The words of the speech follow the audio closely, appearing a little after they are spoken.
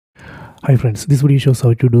Hi friends, this video shows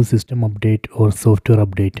how to do system update or software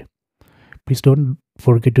update. Please don't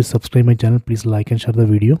forget to subscribe my channel. Please like and share the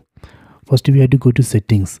video. First we have to go to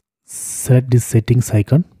settings. Select this settings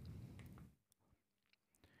icon.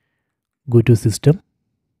 Go to system.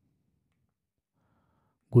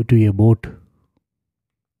 Go to about.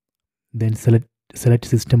 Then select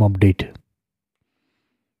system update.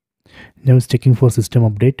 Now it's checking for system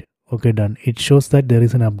update. Okay, done. It shows that there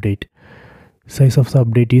is an update. Size of the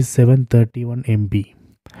update is 731 MB.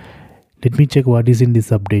 Let me check what is in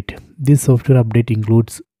this update. This software update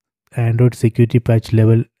includes Android security patch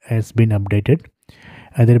level has been updated,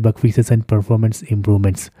 other bug fixes and performance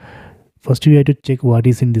improvements. First we have to check what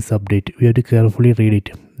is in this update. We have to carefully read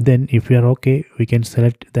it. Then if we are okay, we can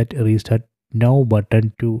select that restart now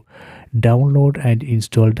button to download and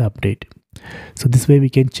install the update. So this way we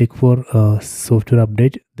can check for software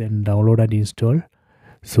update, then download and install.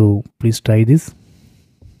 So please try this.